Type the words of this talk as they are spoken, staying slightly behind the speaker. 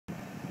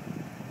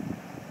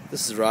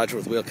This is Roger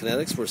with Wheel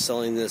Kinetics. We're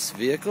selling this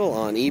vehicle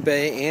on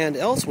eBay and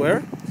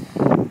elsewhere.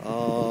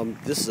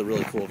 This is a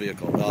really cool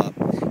vehicle.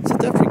 It's a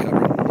theft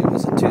recovery. It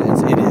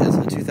is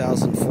a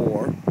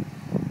 2004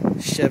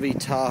 Chevy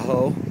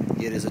Tahoe.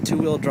 It is a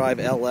two-wheel drive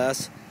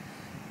LS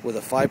with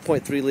a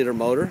 5.3 liter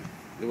motor.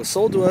 It was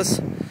sold to us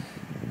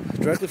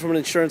directly from an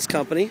insurance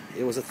company.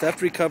 It was a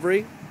theft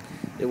recovery.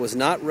 It was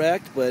not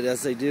wrecked, but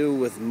as they do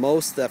with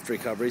most theft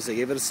recoveries, they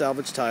gave it a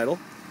salvage title.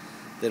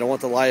 They don't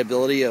want the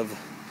liability of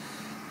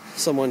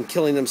someone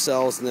killing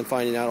themselves and then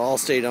finding out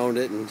Allstate owned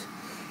it and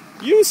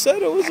you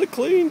said it was a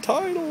clean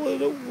title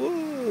and it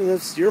was, and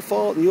it's your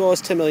fault and you owe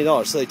us $10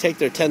 million. So they take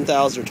their $10,000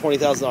 or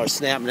 $20,000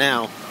 snap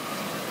now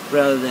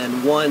rather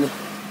than one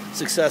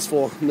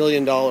successful $1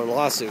 million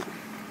lawsuit.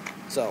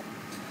 So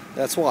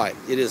that's why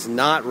it is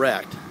not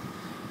wrecked.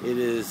 It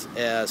is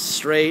as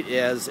straight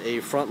as a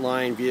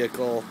frontline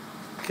vehicle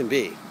can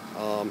be.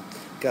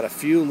 Got a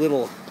few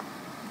little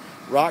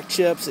rock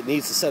chips. It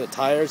needs a set of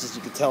tires, as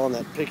you can tell in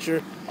that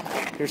picture.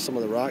 Here's some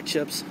of the rock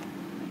chips.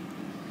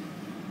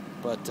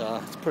 But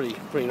it's pretty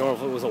normal.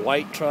 If it was a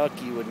white truck,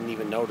 you wouldn't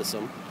even notice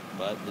them.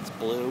 But it's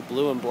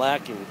blue and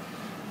black and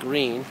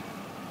green.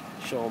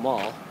 Show them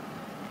all.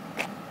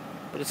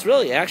 But it's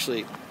really,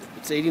 actually,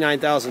 it's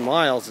 89,000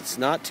 miles. It's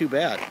not too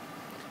bad.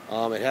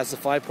 It has a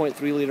 5.3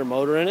 liter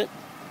motor in it.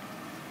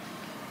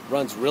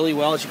 Runs really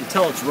well. As you can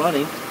tell, it's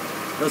running.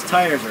 Those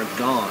tires are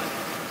gone.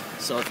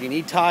 So if you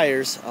need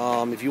tires,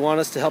 if you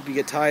want us to help you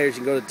get tires,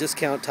 you can go to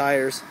Discount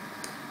Tires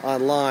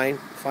online,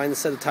 find the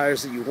set of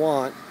tires that you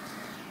want.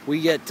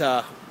 We get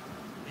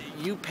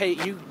you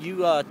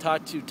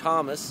talk to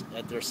Thomas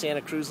at their Santa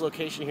Cruz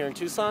location here in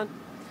Tucson,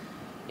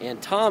 and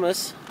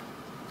Thomas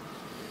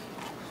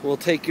will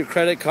take your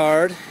credit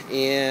card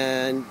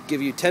and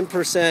give you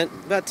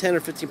 10%, about 10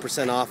 or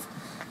 15% off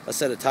a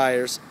set of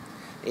tires,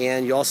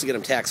 and you also get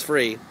them tax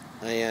free.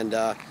 And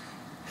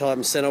he'll have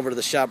them sent over to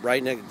the shop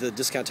right next to the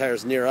Discount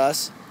Tires near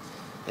us,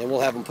 and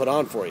we'll have them put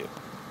on for you.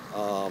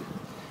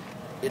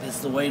 It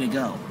is the way to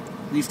go.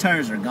 These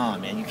tires are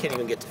gone, man. You can't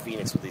even get to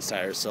Phoenix with these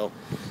tires. So,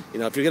 you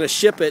know, if you're going to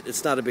ship it,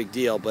 it's not a big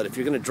deal. But if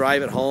you're going to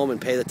drive it home and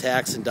pay the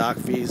tax and dock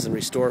fees and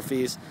restore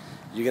fees,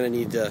 you're going to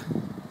need to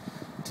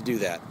do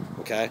that,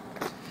 okay?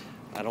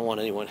 I don't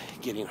want anyone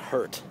getting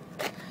hurt.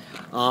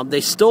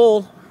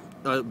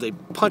 They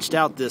punched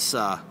out this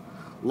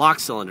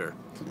lock cylinder.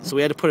 So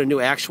we had to put a new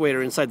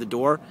actuator inside the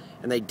door,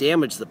 and they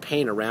damaged the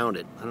paint around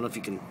it. I don't know if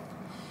you can...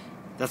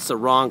 That's the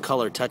wrong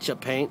color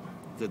touch-up paint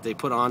that they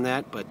put on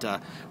that,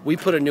 but we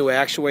put a new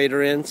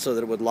actuator in so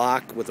that it would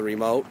lock with a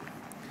remote.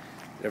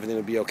 Everything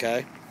would be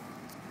okay.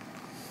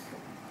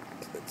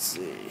 Let's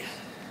see.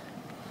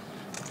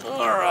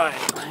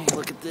 Alright,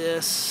 look at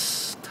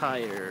this.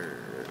 Tires.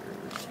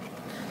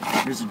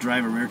 Here's the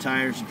driver rear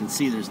tires. You can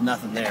see there's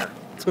nothing there.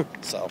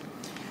 So,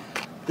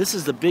 this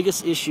is the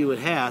biggest issue it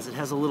has. It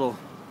has a little...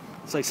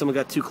 It's like someone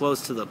got too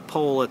close to the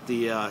pole at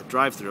the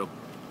drive-thru.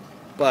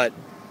 But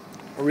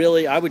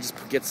really, I would just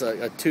get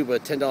a tube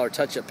of $10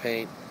 touch-up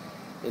paint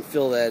and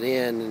fill that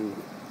in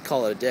and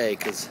call it a day,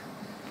 because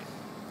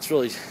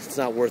it's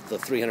not worth the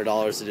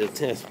 $300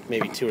 it is.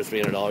 Maybe $200 or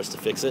 $300 to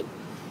fix it.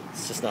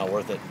 It's just not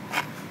worth it.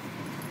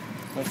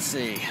 Let's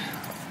see.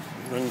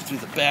 Running through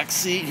the back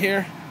seat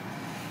here.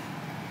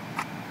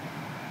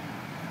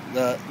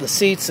 The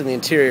seats and the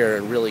interior are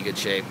in really good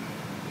shape.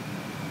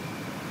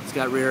 It's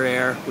got rear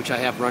air, which I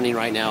have running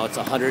right now. It's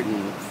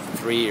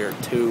 103 or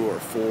 2 or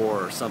 4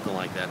 or something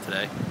like that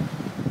today.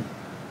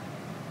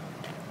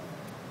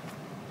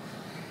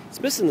 It's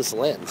missing this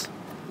lens,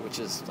 which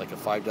is like a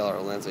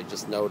 $5 lens I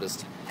just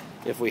noticed.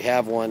 If we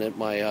have one at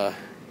my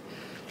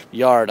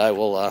yard, I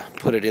will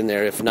put it in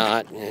there. If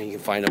not, you can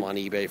find them on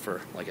eBay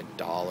for like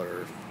 $1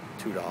 or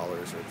 $2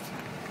 or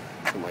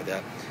something like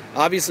that.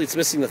 Obviously, it's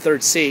missing the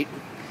third seat.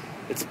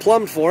 It's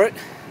plumbed for it.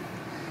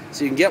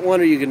 So you can get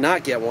one or you can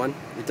not get one.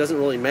 It doesn't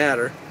really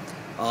matter.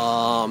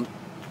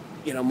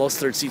 You know, most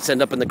third seats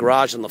end up in the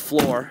garage on the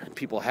floor.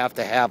 People have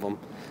to have them.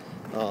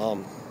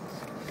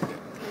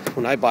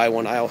 When I buy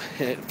one,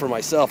 for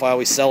myself, I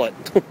always sell it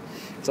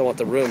because I want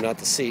the room, not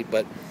the seat.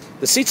 But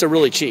the seats are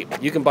really cheap.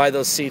 You can buy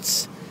those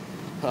seats,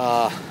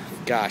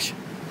 gosh,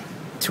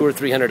 $200 or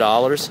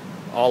 $300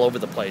 all over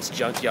the place,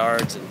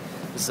 junkyards. And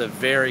this is a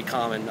very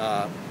common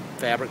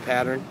fabric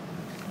pattern.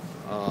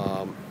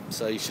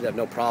 So you should have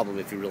no problem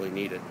if you really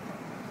need it.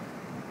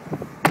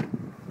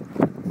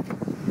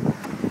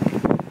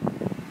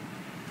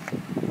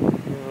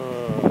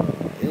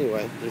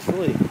 Anyway, there's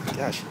really,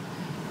 gosh,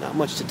 not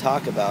much to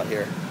talk about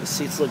here. The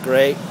seats look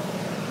great.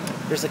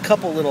 There's a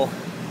couple little,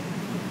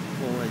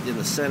 right in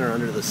the center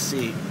under the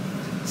seat.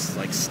 It's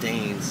like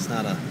stains. It's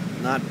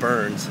not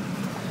burns.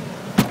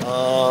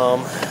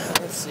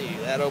 Let's see.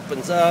 That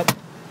opens up.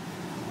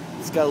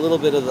 It's got a little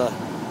bit of the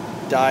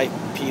dye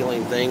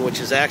peeling thing, which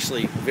is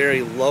actually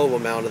very low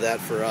amount of that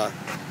for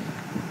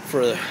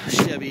a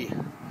Chevy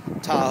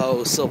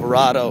Tahoe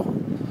Silverado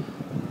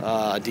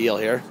deal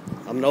here.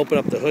 I'm going to open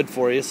up the hood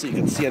for you so you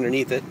can see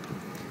underneath it.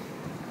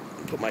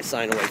 Put my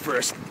sign away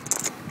first.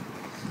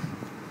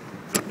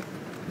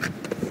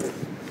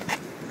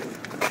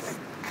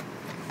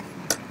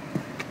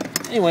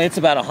 Anyway, it's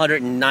about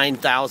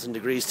 109,000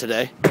 degrees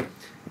today.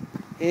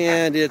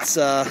 And it's,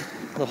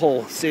 the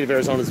whole state of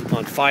Arizona is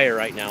on fire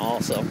right now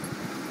also,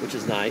 which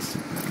is nice.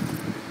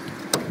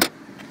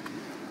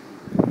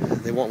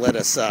 They won't let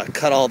us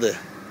cut all the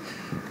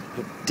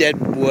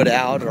dead wood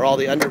out or all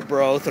the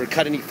undergrowth or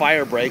cut any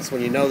fire breaks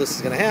when you know this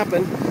is going to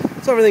happen,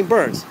 so everything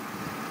burns,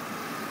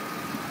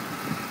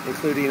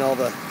 including all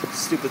the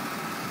stupid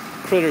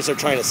critters they're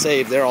trying to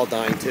save. They're all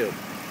dying too.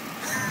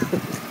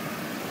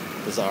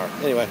 Bizarre.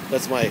 Anyway,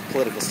 that's my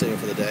political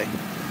statement for the day.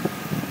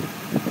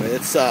 Anyway,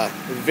 it's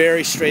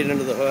very straight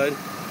under the hood.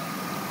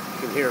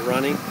 You can hear it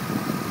running.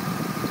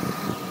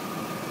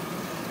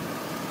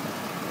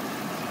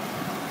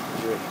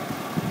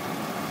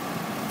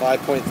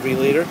 5.3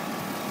 liter.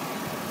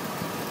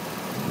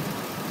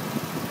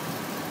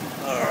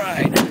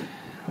 Alright.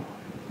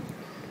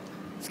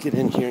 Let's get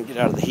in here and get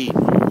out of the heat.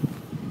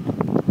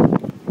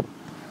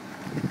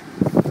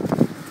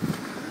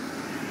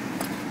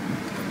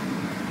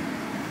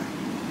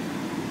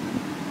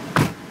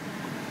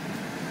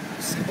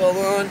 Seatbelt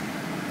on.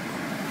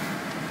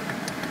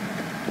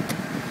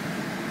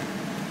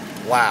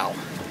 Wow.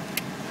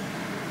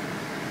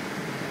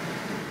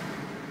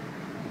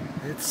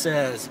 It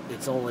says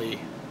it's only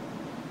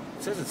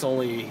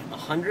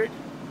 100.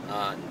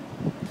 I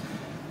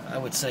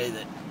would say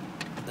that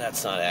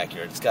that's not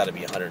accurate. It's got to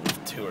be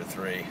 102 or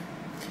 3.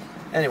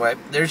 Anyway,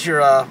 there's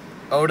your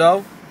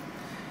odo.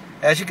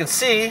 As you can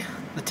see,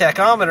 the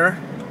tachometer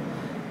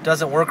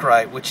doesn't work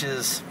right, which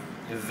is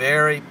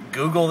very...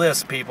 Google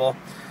this, people.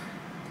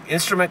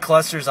 Instrument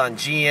clusters on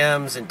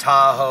GMs and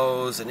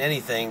Tahoes and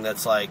anything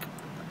that's like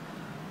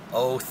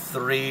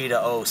 03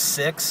 to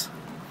 06,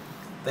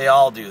 they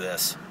all do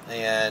this.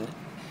 And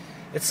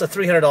it's a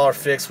 $300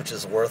 fix, which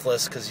is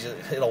worthless because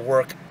it'll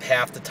work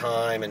half the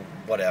time and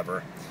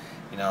whatever.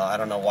 You know, I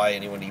don't know why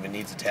anyone even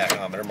needs a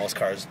tachometer. Most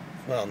cars,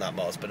 well, not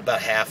most, but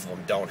about half of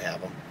them don't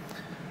have them.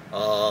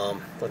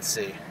 Let's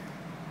see.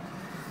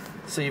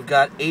 So you've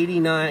got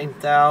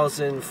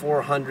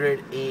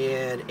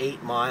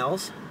 89,408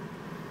 miles.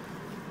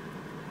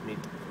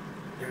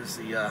 Here's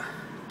the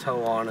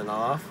tow on and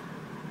off.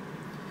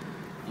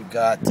 You've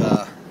got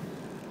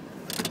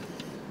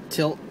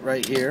tilt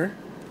right here.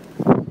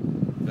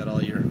 Got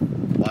all your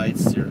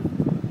lights, your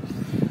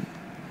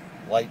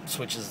light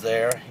switches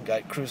there. You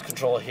got cruise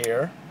control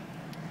here.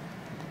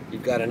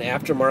 You've got an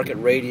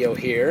aftermarket radio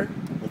here.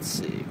 Let's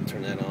see,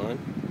 turn that on.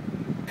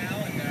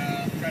 Now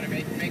and try to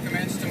make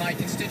amends to my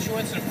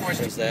constituents, and of course.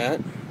 There's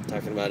that.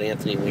 Talking about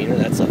Anthony Weiner.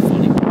 That's a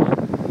funny one.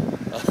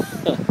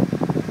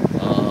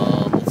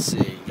 Let's see.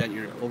 You got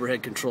your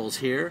overhead controls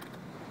here. If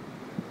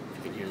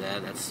you can hear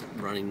that, that's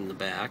running in the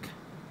back.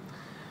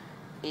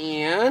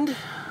 And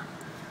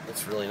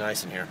it's really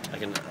nice in here. I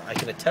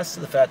can attest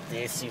to the fact that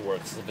the AC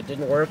works. If it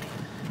didn't work,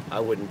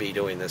 I wouldn't be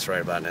doing this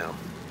right about now.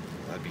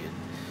 I'd be in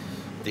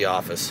the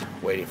office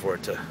waiting for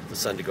the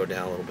sun to go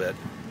down a little bit.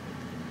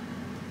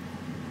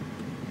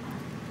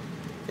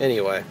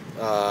 Anyway,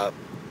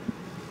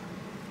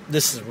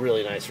 this is a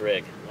really nice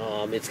rig.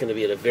 It's going to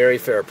be at a very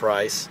fair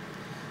price.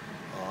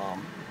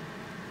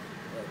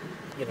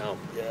 You know,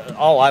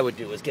 all I would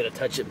do is get a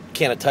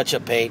can of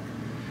touch-up paint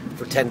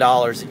for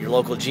 $10 at your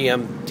local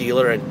GM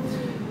dealer and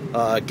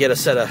get a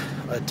set of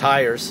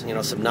tires, you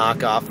know, some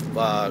knockoff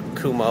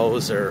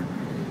Kumos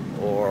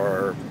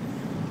or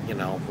you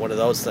know, one of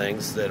those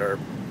things that are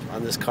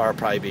on this car,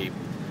 probably be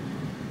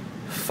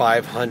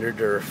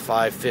 $500 or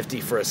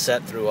 $550 for a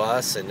set through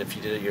us, and if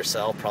you did it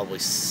yourself, probably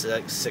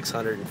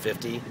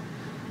 $650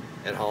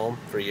 at home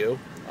for you.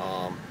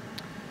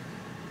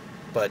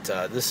 But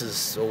this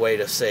is a way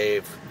to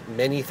save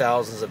many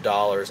thousands of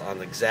dollars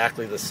on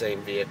exactly the same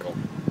vehicle.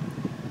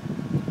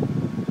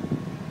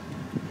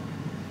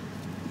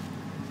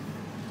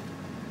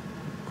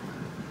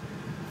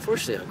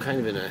 Unfortunately, I'm kind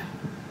of in a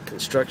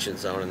construction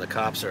zone, and the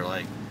cops are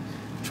like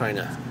trying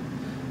to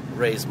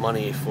raise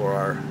money for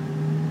our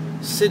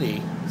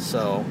city,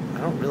 so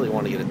I don't really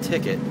want to get a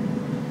ticket.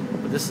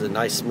 But this is a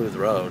nice, smooth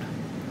road.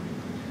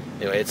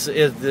 Anyway, it's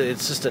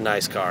just a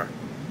nice car.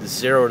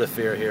 Zero to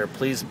fear here.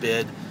 Please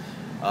bid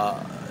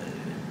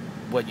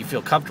what you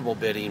feel comfortable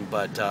bidding,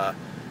 but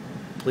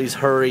please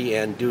hurry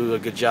and do a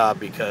good job,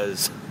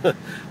 because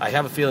I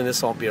have a feeling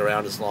this won't be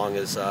around as long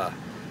as our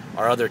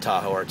other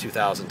Tahoe, our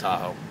 2000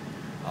 Tahoe.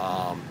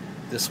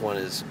 This one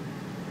is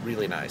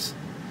really nice.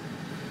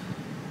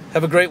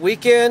 Have a great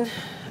weekend.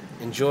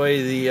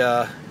 Enjoy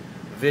the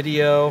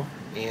video,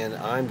 and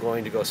I'm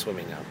going to go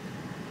swimming now.